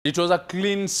It was a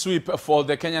clean sweep for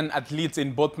the Kenyan athletes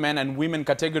in both men and women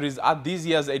categories at this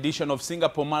year's edition of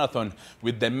Singapore Marathon,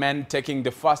 with the men taking the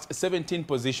first 17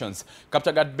 positions.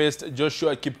 Kaptagat-based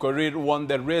Joshua Kipkoriri won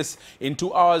the race in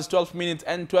 2 hours, 12 minutes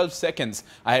and 12 seconds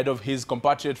ahead of his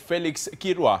compatriot Felix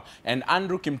Kirwa, and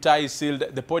Andrew Kimtai sealed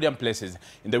the podium places.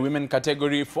 In the women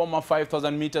category, former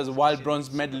 5,000 meters world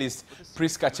bronze medalist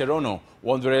Kipkoriri Cherono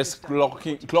won the race,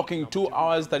 clocking 2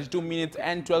 hours, 32 minutes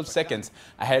and 12 seconds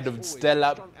ahead of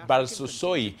Stella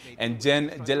Barsosoi and Jen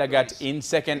Jelagat in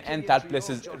second and third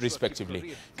places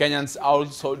respectively. Kenyans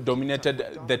also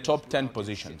dominated the top 10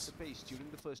 positions. During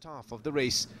the first half of the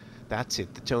race, that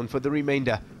set the tone for the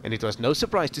remainder, and it was no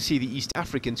surprise to see the East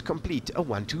Africans complete a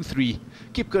 1-2-3.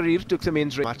 Kipkoriri took the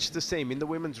men's race much the same in the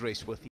women's race with